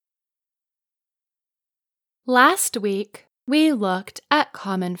Last week, we looked at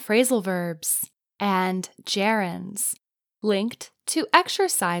common phrasal verbs and gerunds linked to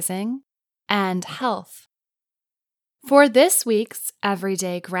exercising and health. For this week's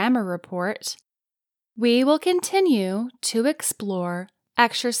Everyday Grammar Report, we will continue to explore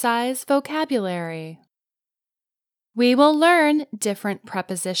exercise vocabulary. We will learn different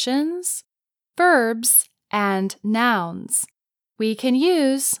prepositions, verbs, and nouns we can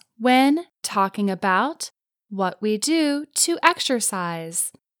use when talking about what we do to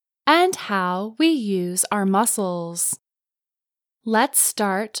exercise and how we use our muscles. Let's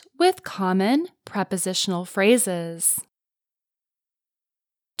start with common prepositional phrases.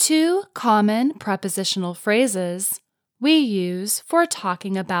 Two common prepositional phrases we use for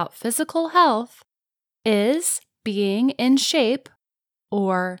talking about physical health is being in shape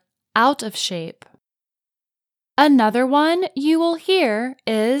or out of shape. Another one you will hear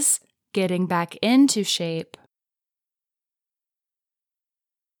is getting back into shape.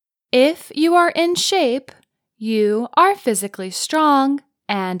 If you are in shape, you are physically strong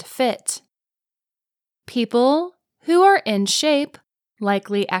and fit. People who are in shape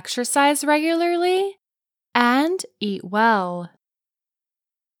likely exercise regularly and eat well.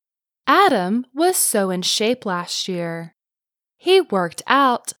 Adam was so in shape last year. He worked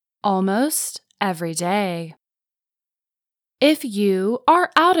out almost every day. If you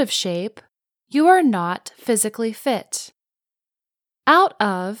are out of shape, you are not physically fit. Out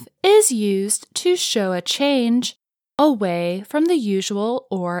of is used to show a change away from the usual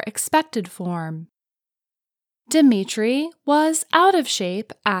or expected form. Dimitri was out of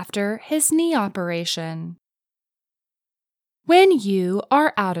shape after his knee operation. When you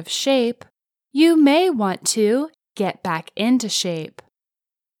are out of shape, you may want to get back into shape.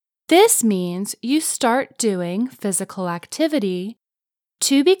 This means you start doing physical activity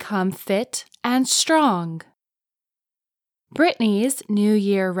to become fit and strong. Brittany's New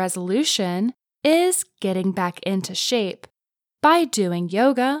Year resolution is getting back into shape by doing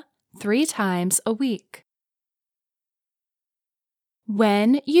yoga 3 times a week.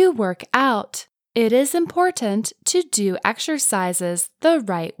 When you work out, it is important to do exercises the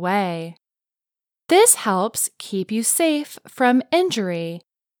right way. This helps keep you safe from injury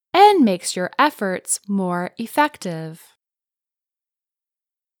and makes your efforts more effective.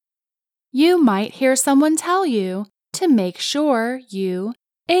 You might hear someone tell you to make sure you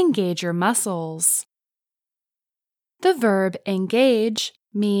engage your muscles. The verb engage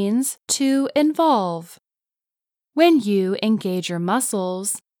means to involve. When you engage your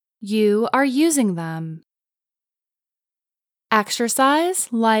muscles, you are using them. Exercise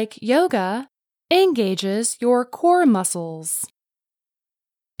like yoga engages your core muscles.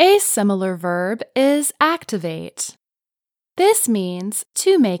 A similar verb is activate. This means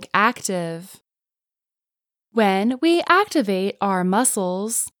to make active. When we activate our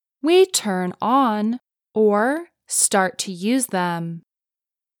muscles, we turn on or start to use them.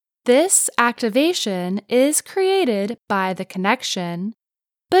 This activation is created by the connection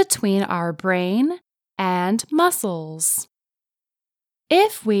between our brain and muscles.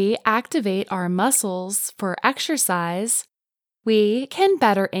 If we activate our muscles for exercise, we can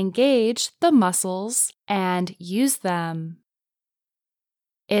better engage the muscles and use them.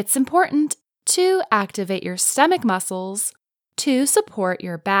 It's important to activate your stomach muscles to support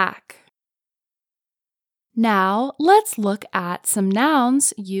your back. Now, let's look at some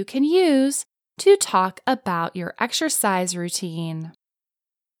nouns you can use to talk about your exercise routine.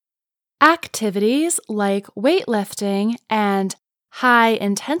 Activities like weightlifting and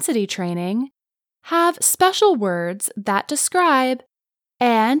high-intensity training have special words that describe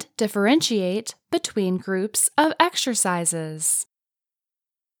and differentiate between groups of exercises.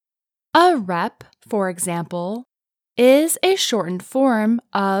 A rep, for example, is a shortened form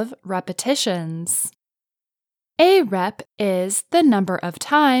of repetitions. A rep is the number of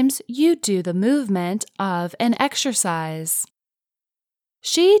times you do the movement of an exercise.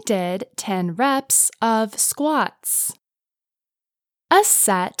 She did 10 reps of squats. A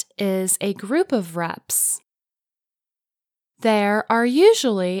set is a group of reps. There are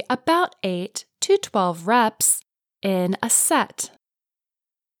usually about 8 to 12 reps in a set.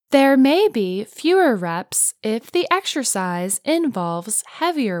 There may be fewer reps if the exercise involves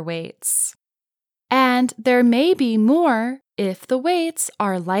heavier weights, and there may be more if the weights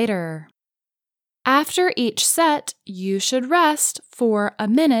are lighter. After each set, you should rest for a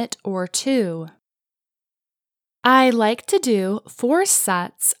minute or 2. I like to do 4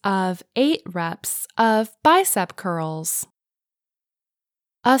 sets of 8 reps of bicep curls.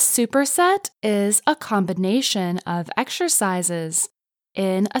 A superset is a combination of exercises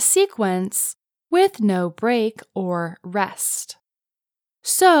in a sequence with no break or rest.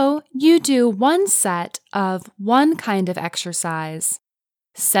 So you do one set of one kind of exercise,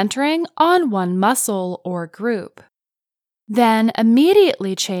 centering on one muscle or group. Then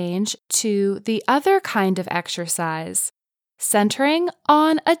immediately change to the other kind of exercise, centering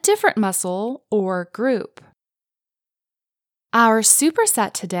on a different muscle or group. Our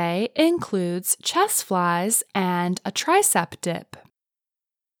superset today includes chest flies and a tricep dip.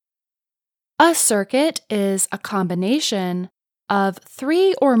 A circuit is a combination of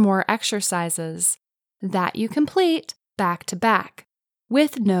 3 or more exercises that you complete back to back,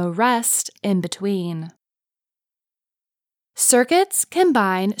 with no rest in between. Circuits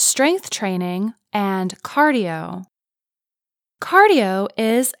combine strength training and cardio. Cardio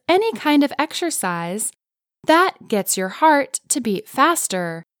is any kind of exercise that gets your heart to beat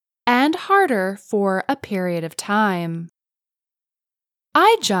faster and harder for a period of time.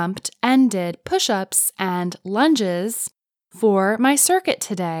 I jumped and did push-ups and lunges for my circuit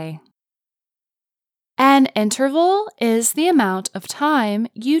today. An interval is the amount of time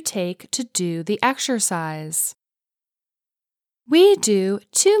you take to do the exercise. We do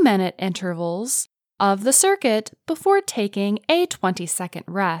 2-minute intervals of the circuit before taking a 20-second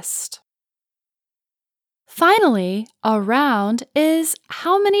rest. Finally, a round is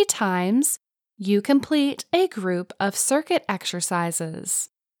how many times you complete a group of circuit exercises.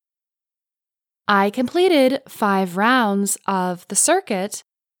 I completed 5 rounds of the circuit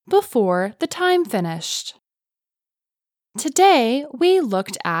before the time finished. Today, we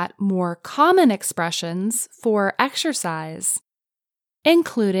looked at more common expressions for exercise,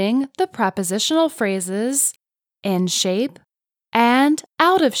 including the prepositional phrases in shape and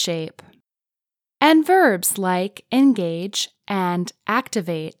out of shape, and verbs like engage and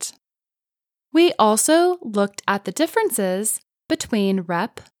activate. We also looked at the differences between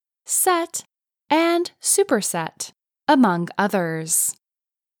rep, set, and superset, among others.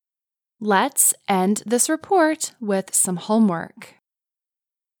 Let's end this report with some homework.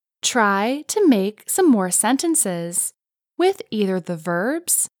 Try to make some more sentences with either the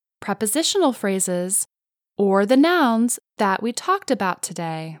verbs, prepositional phrases, or the nouns that we talked about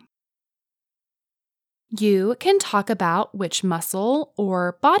today. You can talk about which muscle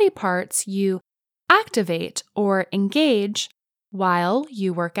or body parts you activate or engage while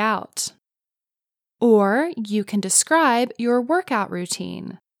you work out. Or you can describe your workout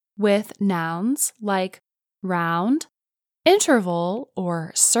routine with nouns like round, interval,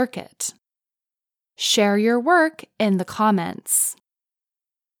 or circuit. Share your work in the comments.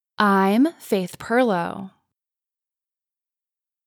 I'm Faith Perlow.